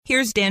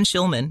Here's Dan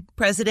Schulman,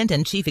 President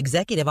and Chief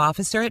Executive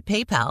Officer at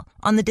PayPal,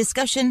 on the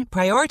discussion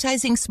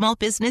Prioritizing Small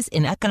Business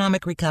in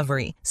Economic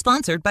Recovery,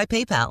 sponsored by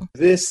PayPal.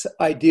 This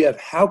idea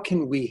of how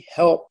can we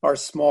help our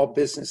small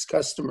business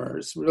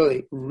customers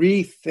really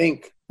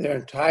rethink their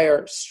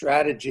entire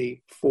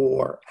strategy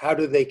for how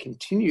do they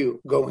continue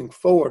going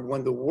forward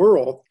when the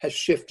world has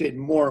shifted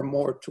more and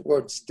more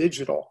towards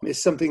digital is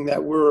something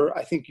that we're,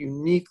 I think,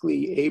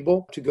 uniquely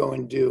able to go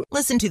and do.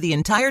 Listen to the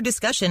entire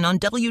discussion on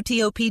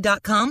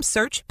WTOP.com.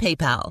 Search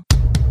PayPal.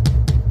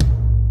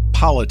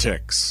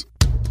 Politics,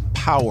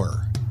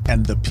 power,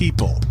 and the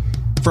people.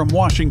 From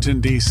Washington,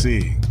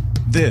 D.C.,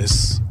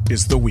 this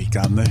is The Week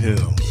on the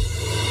Hill.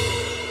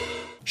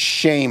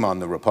 Shame on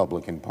the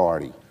Republican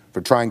Party for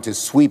trying to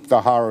sweep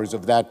the horrors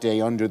of that day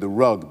under the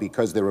rug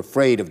because they're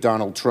afraid of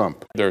Donald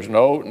Trump. There's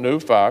no new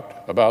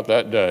fact about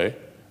that day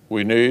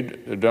we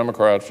need the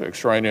Democrats'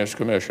 extraneous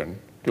commission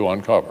to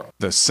uncover.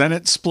 The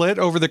Senate split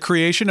over the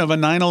creation of a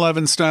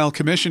 9/11-style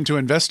commission to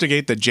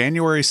investigate the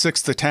January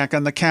 6th attack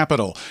on the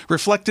Capitol,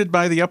 reflected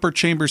by the upper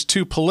chamber's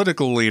two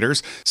political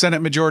leaders,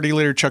 Senate Majority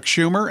Leader Chuck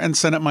Schumer and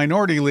Senate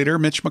Minority Leader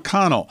Mitch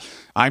McConnell.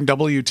 I'm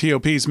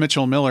WTOP's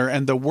Mitchell Miller,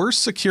 and the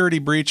worst security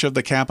breach of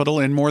the Capitol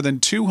in more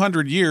than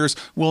 200 years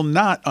will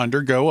not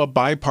undergo a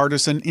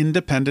bipartisan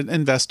independent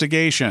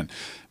investigation.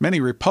 Many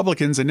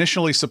Republicans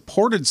initially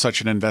supported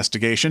such an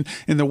investigation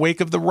in the wake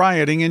of the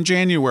rioting in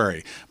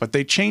January, but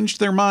they changed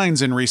their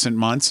minds in recent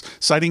months,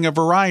 citing a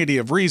variety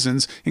of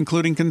reasons,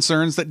 including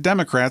concerns that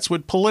Democrats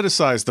would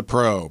politicize the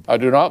probe. I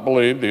do not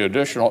believe the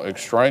additional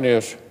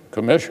extraneous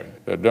commission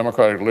that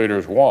Democratic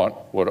leaders want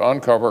would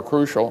uncover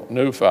crucial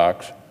new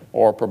facts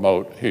or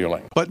promote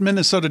healing. But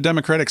Minnesota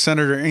Democratic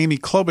Senator Amy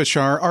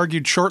Klobuchar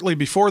argued shortly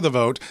before the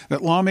vote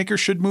that lawmakers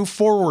should move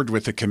forward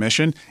with the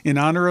commission in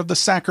honor of the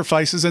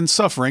sacrifices and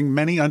suffering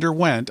many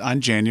underwent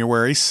on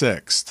January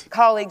 6th.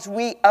 Colleagues,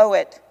 we owe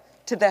it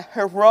to the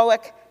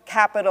heroic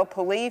Capitol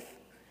Police,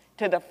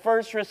 to the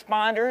first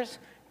responders,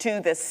 to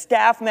the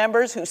staff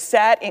members who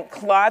sat in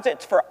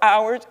closets for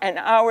hours and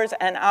hours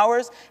and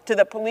hours, to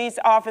the police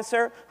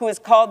officer who was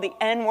called the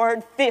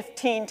N-word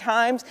 15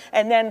 times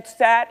and then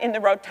sat in the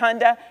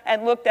rotunda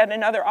and looked at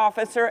another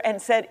officer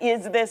and said,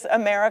 "Is this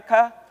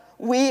America?"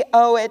 We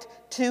owe it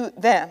to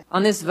them.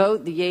 On this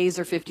vote, the yeas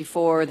are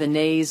 54, the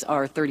nays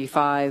are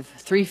 35.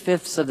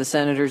 3/5 of the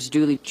senators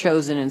duly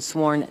chosen and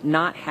sworn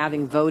not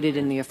having voted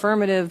in the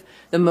affirmative.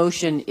 The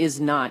motion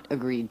is not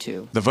agreed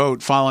to. The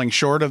vote falling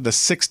short of the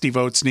 60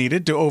 votes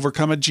needed to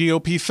overcome a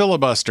GOP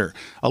filibuster.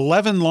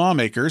 11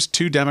 lawmakers,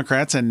 2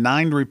 Democrats and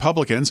 9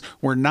 Republicans,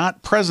 were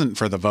not present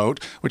for the vote,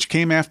 which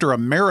came after a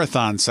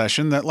marathon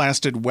session that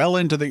lasted well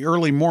into the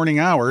early morning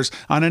hours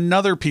on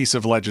another piece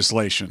of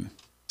legislation.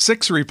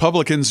 6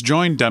 Republicans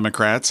joined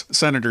Democrats,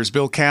 Senators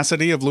Bill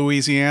Cassidy of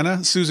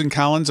Louisiana, Susan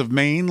Collins of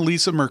Maine,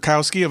 Lisa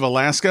Murkowski of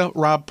Alaska,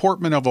 Rob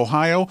Portman of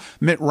Ohio,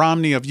 Mitt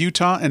Romney of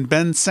Utah, and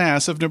Ben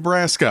Sasse of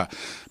Nebraska.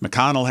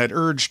 McConnell had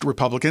urged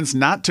Republicans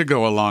not to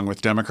go along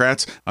with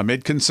Democrats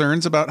amid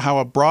concerns about how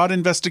a broad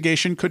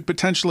investigation could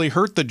potentially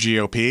hurt the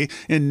GOP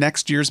in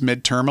next year's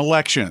midterm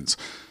elections.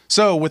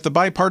 So, with the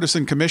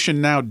bipartisan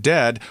commission now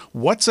dead,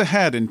 what's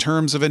ahead in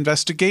terms of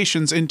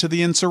investigations into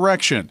the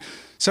insurrection?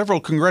 Several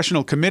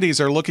congressional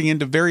committees are looking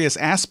into various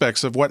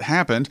aspects of what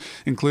happened,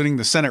 including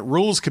the Senate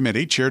Rules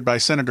Committee, chaired by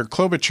Senator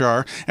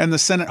Klobuchar, and the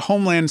Senate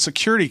Homeland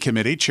Security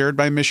Committee, chaired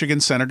by Michigan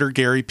Senator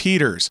Gary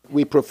Peters.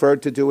 We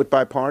preferred to do it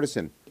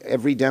bipartisan.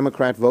 Every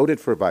Democrat voted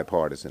for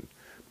bipartisan,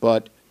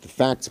 but the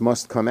facts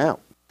must come out.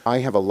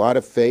 I have a lot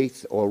of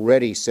faith.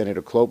 Already,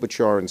 Senator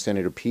Klobuchar and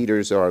Senator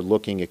Peters are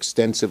looking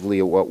extensively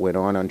at what went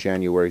on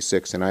January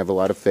 6th, and I have a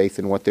lot of faith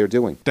in what they're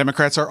doing.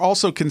 Democrats are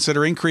also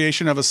considering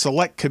creation of a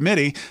select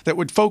committee that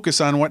would focus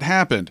on what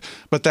happened,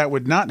 but that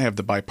would not have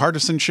the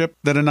bipartisanship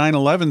that a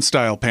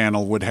 9/11-style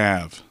panel would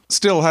have.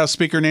 Still, House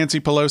Speaker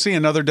Nancy Pelosi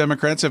and other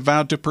Democrats have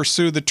vowed to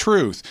pursue the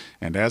truth.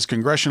 And as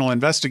congressional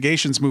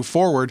investigations move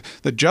forward,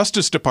 the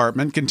Justice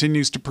Department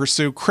continues to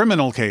pursue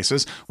criminal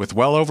cases, with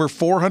well over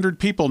 400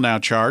 people now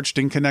charged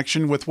in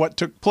connection with what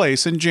took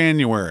place in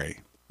January.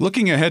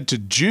 Looking ahead to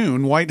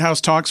June, White House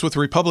talks with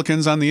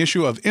Republicans on the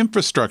issue of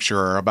infrastructure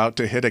are about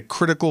to hit a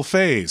critical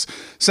phase.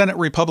 Senate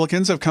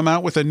Republicans have come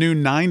out with a new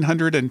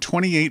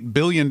 $928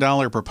 billion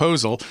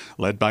proposal,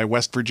 led by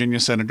West Virginia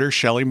Senator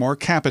Shelley Moore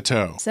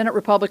Capito. Senate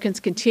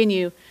Republicans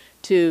continue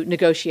to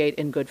negotiate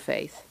in good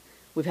faith.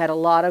 We've had a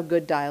lot of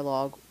good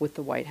dialogue with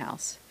the White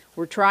House.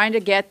 We're trying to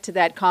get to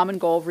that common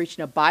goal of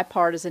reaching a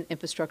bipartisan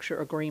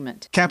infrastructure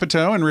agreement.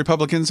 Capito and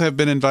Republicans have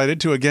been invited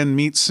to again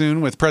meet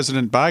soon with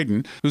President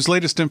Biden, whose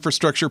latest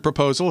infrastructure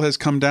proposal has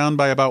come down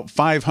by about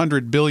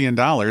 $500 billion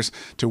to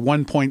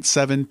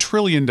 $1.7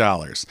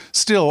 trillion,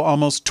 still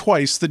almost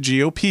twice the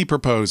GOP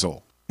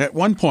proposal. At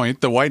one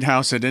point, the White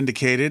House had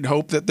indicated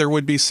hope that there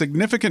would be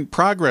significant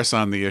progress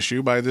on the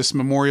issue by this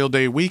Memorial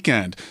Day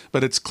weekend,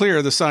 but it's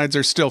clear the sides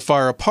are still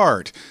far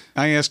apart.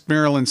 I asked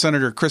Maryland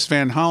Senator Chris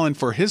Van Hollen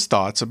for his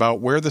thoughts about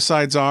where the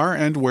sides are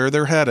and where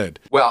they're headed.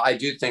 Well, I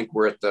do think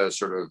we're at the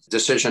sort of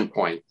decision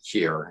point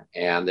here,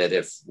 and that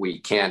if we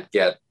can't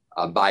get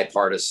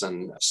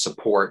bipartisan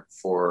support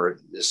for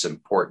this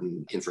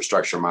important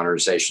infrastructure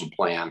modernization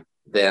plan,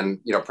 then,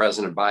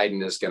 President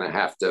Biden is going to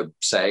have to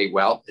say,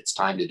 well, it's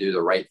time to do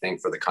the right thing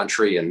for the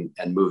country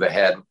and move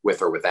ahead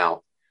with or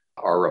without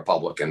our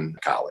Republican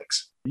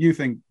colleagues. You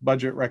think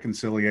budget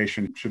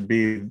reconciliation should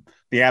be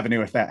the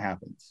avenue if that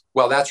happens?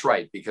 Well, that's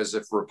right, because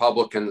if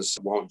Republicans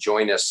won't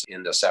join us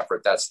in this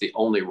effort, that's the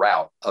only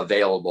route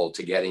available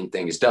to getting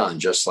things done,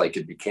 just like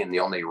it became the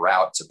only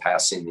route to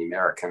passing the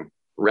American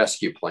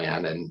Rescue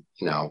Plan. And,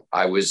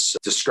 I was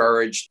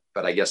discouraged,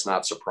 but I guess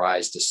not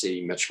surprised to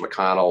see Mitch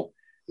McConnell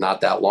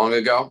not that long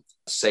ago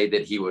say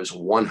that he was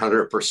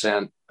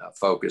 100%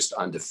 focused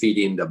on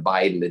defeating the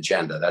Biden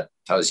agenda. That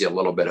tells you a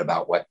little bit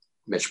about what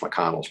Mitch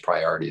McConnell's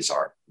priorities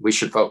are. We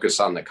should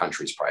focus on the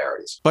country's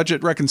priorities.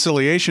 Budget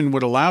reconciliation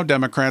would allow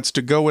Democrats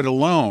to go it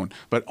alone,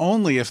 but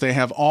only if they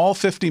have all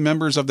 50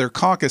 members of their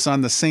caucus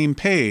on the same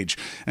page.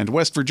 And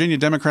West Virginia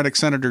Democratic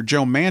Senator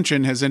Joe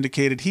Manchin has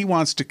indicated he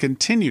wants to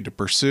continue to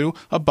pursue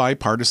a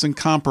bipartisan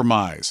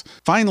compromise.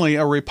 Finally,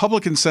 a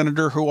Republican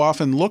senator who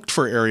often looked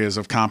for areas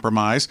of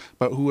compromise,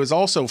 but who is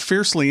also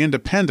fiercely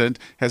independent,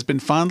 has been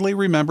fondly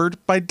remembered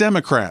by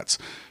Democrats.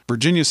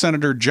 Virginia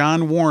Senator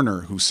John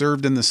Warner, who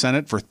served in the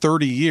Senate for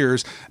 30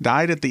 years,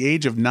 died at the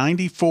age of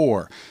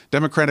 94.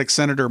 Democratic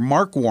Senator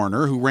Mark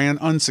Warner, who ran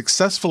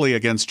unsuccessfully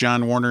against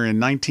John Warner in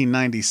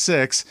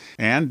 1996,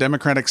 and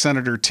Democratic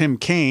Senator Tim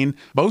Kaine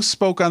both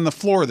spoke on the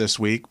floor this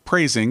week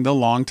praising the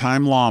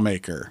longtime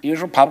lawmaker. He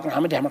was Republican,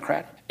 I'm a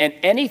Democrat, and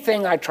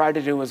anything I tried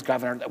to do as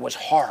governor that was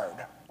hard,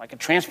 like a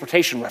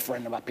transportation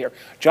referendum up here,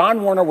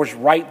 John Warner was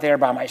right there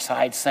by my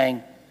side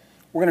saying,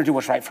 we're going to do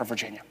what's right for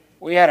Virginia.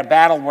 We had a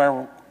battle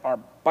where our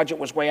budget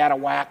was way out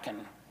of whack, and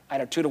I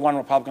had a 2-to-1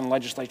 Republican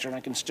legislature, and I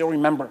can still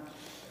remember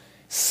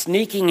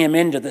sneaking him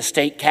into the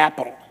state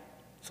capitol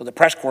so the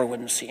press corps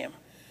wouldn't see him.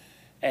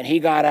 And he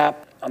got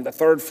up on the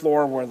 3rd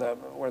floor where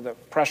the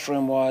press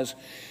room was,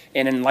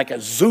 and in like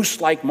a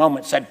Zeus-like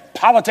moment said,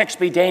 politics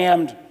be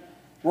damned,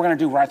 we're going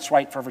to do what's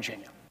right for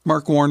Virginia.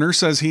 Mark Warner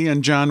says he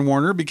and John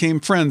Warner became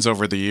friends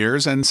over the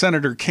years, and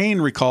Senator Kaine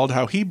recalled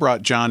how he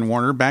brought John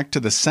Warner back to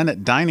the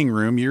Senate dining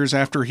room years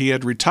after he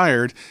had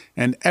retired,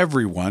 and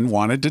everyone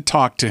wanted to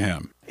talk to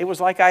him. It was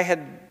like I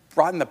had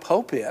brought the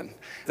Pope in.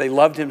 They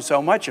loved him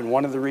so much, and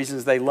one of the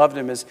reasons they loved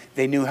him is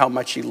they knew how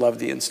much he loved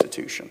the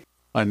institution.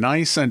 A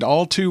nice and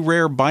all too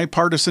rare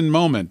bipartisan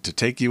moment to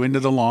take you into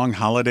the long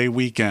holiday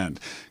weekend.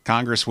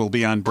 Congress will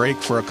be on break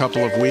for a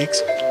couple of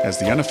weeks as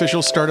the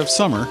unofficial start of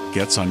summer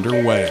gets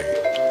underway.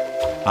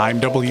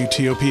 I'm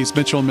WTOP's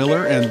Mitchell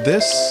Miller, and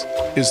this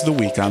is The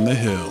Week on the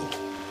Hill.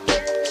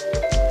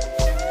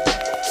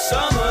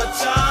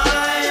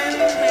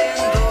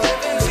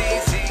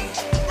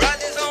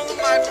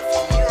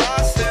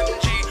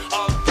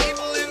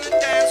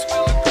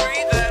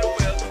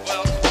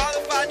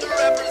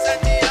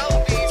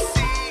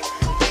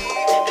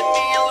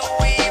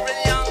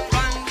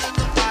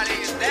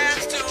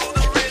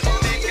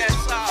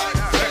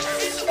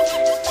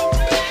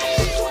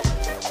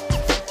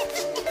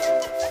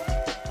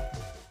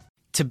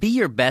 To be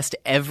your best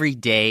every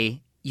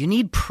day, you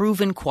need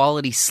proven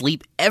quality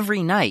sleep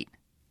every night.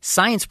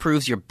 Science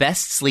proves your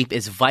best sleep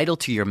is vital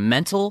to your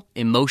mental,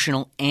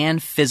 emotional,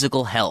 and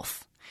physical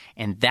health.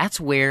 And that's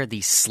where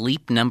the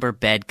Sleep Number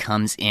bed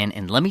comes in.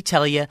 And let me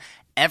tell you,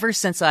 ever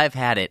since I've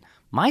had it,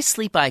 my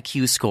sleep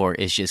IQ score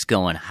is just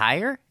going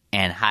higher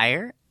and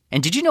higher.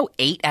 And did you know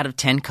 8 out of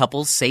 10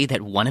 couples say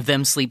that one of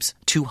them sleeps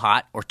too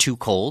hot or too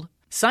cold?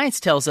 Science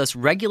tells us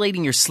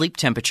regulating your sleep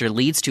temperature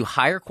leads to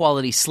higher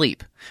quality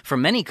sleep. For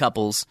many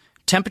couples,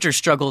 temperature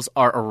struggles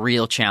are a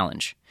real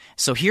challenge.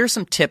 So here are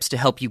some tips to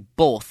help you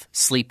both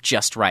sleep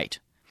just right.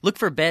 Look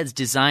for beds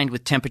designed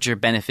with temperature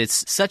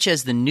benefits such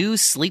as the new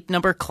Sleep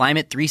Number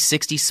Climate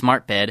 360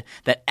 Smart Bed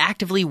that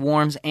actively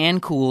warms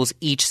and cools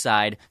each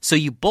side so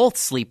you both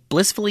sleep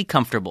blissfully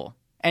comfortable.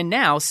 And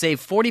now save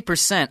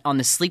 40% on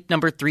the Sleep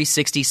Number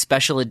 360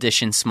 Special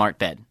Edition Smart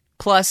Bed,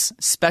 plus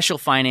special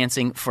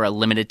financing for a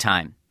limited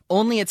time.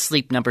 Only at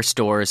Sleep Number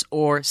stores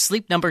or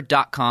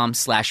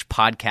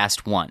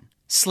sleepnumber.com/podcast1.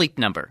 Sleep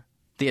Number,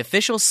 the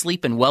official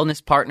sleep and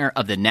wellness partner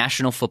of the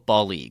National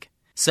Football League.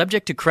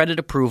 Subject to credit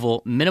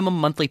approval, minimum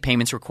monthly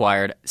payments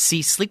required.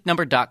 See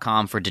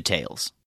sleepnumber.com for details.